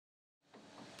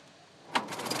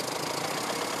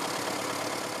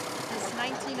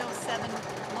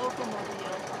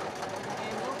locomobile,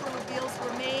 and locomobiles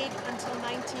were made until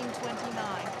 1929,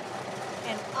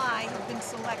 and I have been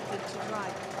selected to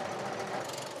drive it.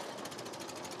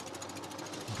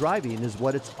 Driving is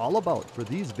what it's all about for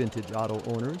these vintage auto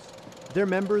owners. They're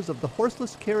members of the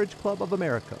Horseless Carriage Club of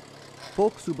America,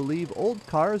 folks who believe old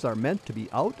cars are meant to be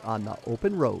out on the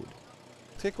open road.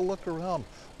 Take a look around.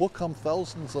 We'll come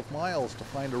thousands of miles to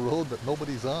find a road that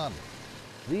nobody's on.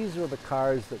 These are the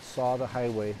cars that saw the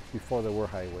highway before there were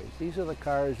highways. These are the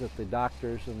cars that the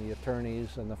doctors and the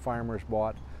attorneys and the farmers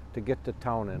bought to get to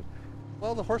town in.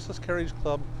 Well, the Horseless Carriage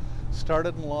Club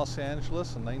started in Los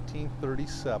Angeles in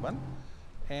 1937,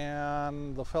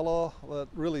 and the fellow that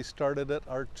really started it,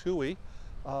 Art Toohey,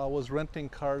 was renting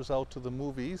cars out to the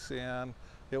movies, and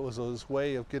it was his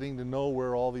way of getting to know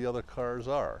where all the other cars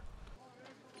are.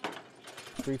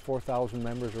 3,000-4,000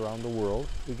 members around the world.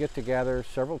 We get together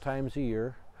several times a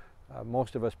year.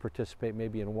 Most of us participate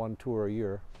maybe in one tour a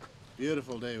year.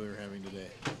 Beautiful day we were having today.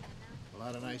 A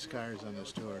lot of nice cars on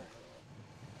this tour.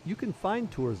 You can find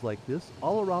tours like this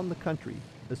all around the country,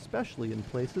 especially in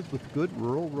places with good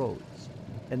rural roads.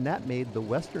 And that made the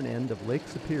western end of Lake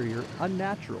Superior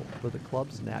unnatural for the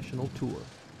club's national tour.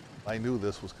 I knew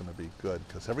this was going to be good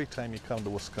because every time you come to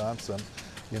Wisconsin,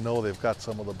 you know they've got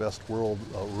some of the best world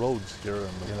roads here in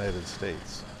the United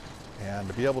States. And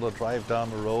to be able to drive down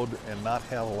the road and not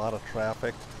have a lot of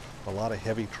traffic, a lot of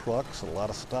heavy trucks, a lot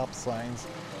of stop signs.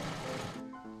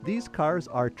 These cars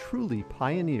are truly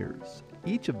pioneers,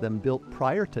 each of them built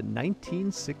prior to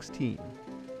 1916.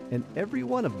 And every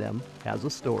one of them has a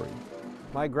story.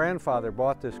 My grandfather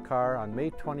bought this car on May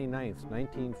 29th,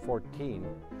 1914,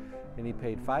 and he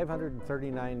paid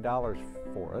 $539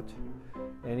 for it.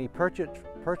 And he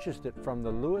purchased it from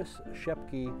the Louis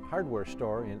Shepke hardware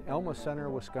store in Elma Center,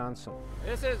 Wisconsin.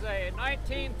 This is a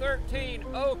 1913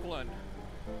 Oakland.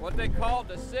 What they called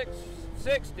the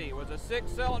 660 was a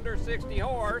 6-cylinder, 60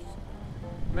 horse,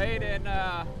 made in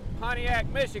Pontiac,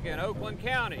 Michigan, Oakland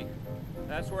County.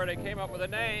 That's where they came up with the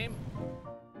name.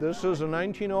 This is a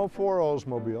 1904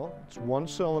 Oldsmobile. It's 1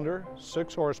 cylinder,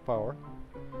 6 horsepower.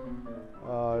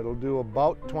 It'll do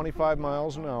about 25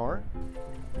 miles an hour.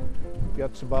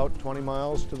 Gets about 20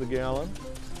 miles to the gallon.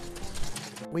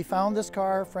 We found this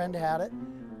car, a friend had it.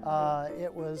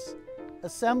 It was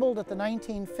assembled at the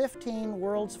 1915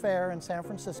 World's Fair in San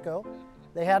Francisco.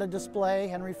 They had a display.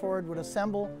 Henry Ford would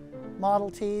assemble Model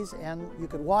Ts, and you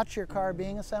could watch your car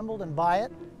being assembled and buy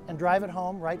it and drive it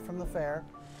home right from the fair.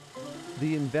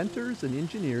 The inventors and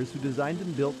engineers who designed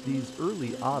and built these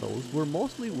early autos were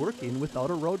mostly working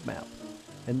without a roadmap,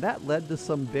 and that led to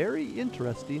some very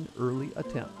interesting early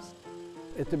attempts.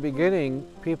 At the beginning,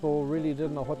 people really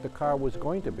didn't know what the car was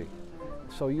going to be.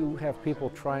 So you have people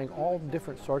trying all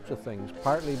different sorts of things,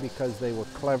 partly because they were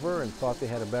clever and thought they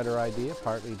had a better idea,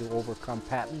 partly to overcome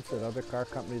patents that other car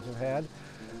companies have had.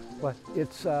 But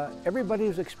it's everybody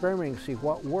was experimenting to see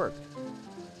what worked.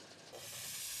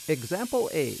 Example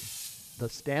A, the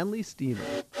Stanley Steamer.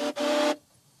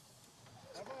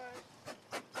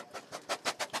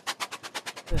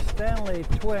 The Stanley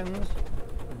twins,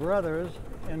 brothers,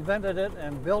 invented it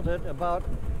and built it about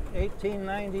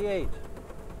 1898.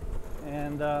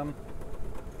 And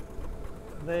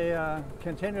they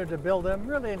continued to build them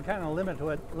really in kind of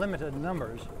limited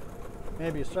numbers,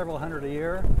 maybe several hundred a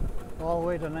year, all the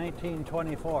way to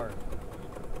 1924.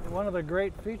 One of the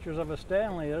great features of a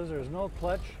Stanley is there's no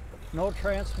clutch, no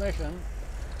transmission,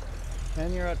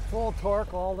 and you're at full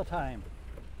torque all the time.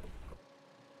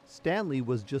 Stanley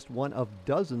was just one of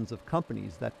dozens of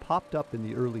companies that popped up in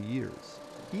the early years,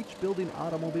 each building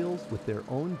automobiles with their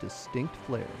own distinct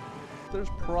flair. There's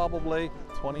probably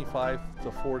 25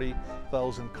 to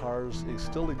 40,000 cars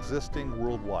still existing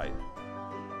worldwide.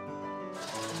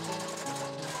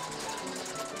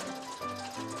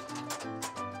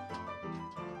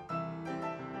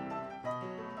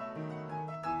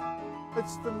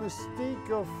 It's the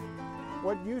mystique of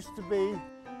what used to be.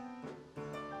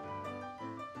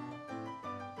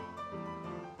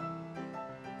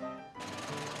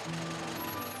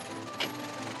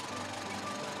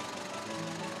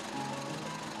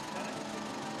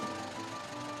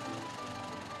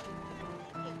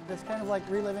 It's kind of like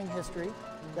reliving history.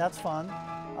 That's fun.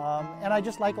 And I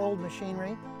just like old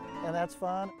machinery, and that's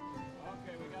fun.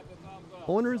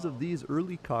 Owners of these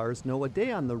early cars know a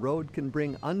day on the road can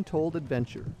bring untold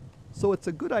adventure, so it's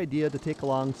a good idea to take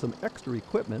along some extra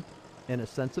equipment and a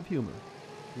sense of humor.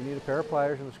 You need a pair of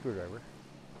pliers and a screwdriver,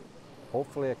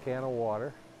 hopefully a can of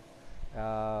water,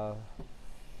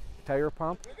 tire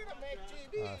pump,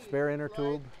 spare inner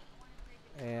tube,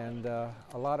 and a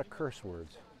lot of curse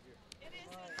words.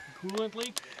 Coolant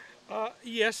leak?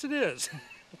 Yes, it is.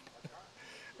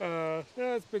 Yeah,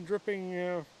 it's been dripping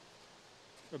a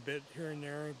bit here and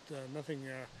there. Nothing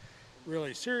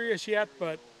really serious yet,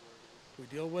 but we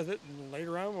deal with it, and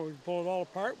later on when we pull it all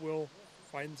apart, we'll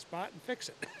find the spot and fix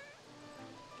it.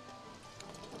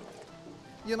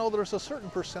 You know, there's a certain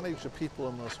percentage of people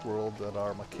in this world that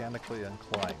are mechanically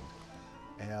inclined,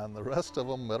 and the rest of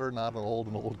them better not hold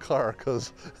an old car,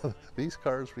 because these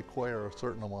cars require a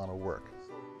certain amount of work.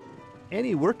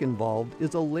 Any work involved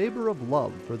is a labor of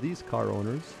love for these car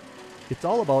owners. It's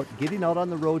all about getting out on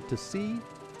the road to see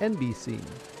and be seen.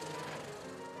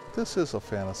 This is a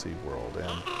fantasy world,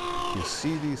 and you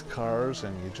see these cars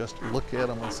and you just look at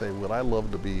them and say, would I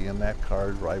love to be in that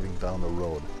car driving down the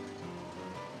road?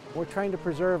 We're trying to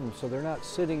preserve them so they're not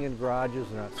sitting in garages,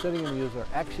 they're not sitting in museums, they're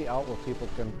actually out where people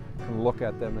can look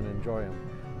at them and enjoy them.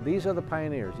 These are the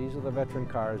pioneers, these are the veteran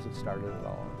cars that started it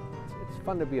all. It's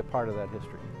fun to be a part of that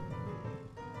history.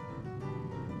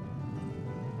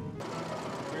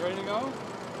 You ready to go?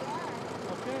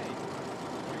 Yeah. Okay,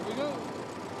 here we go.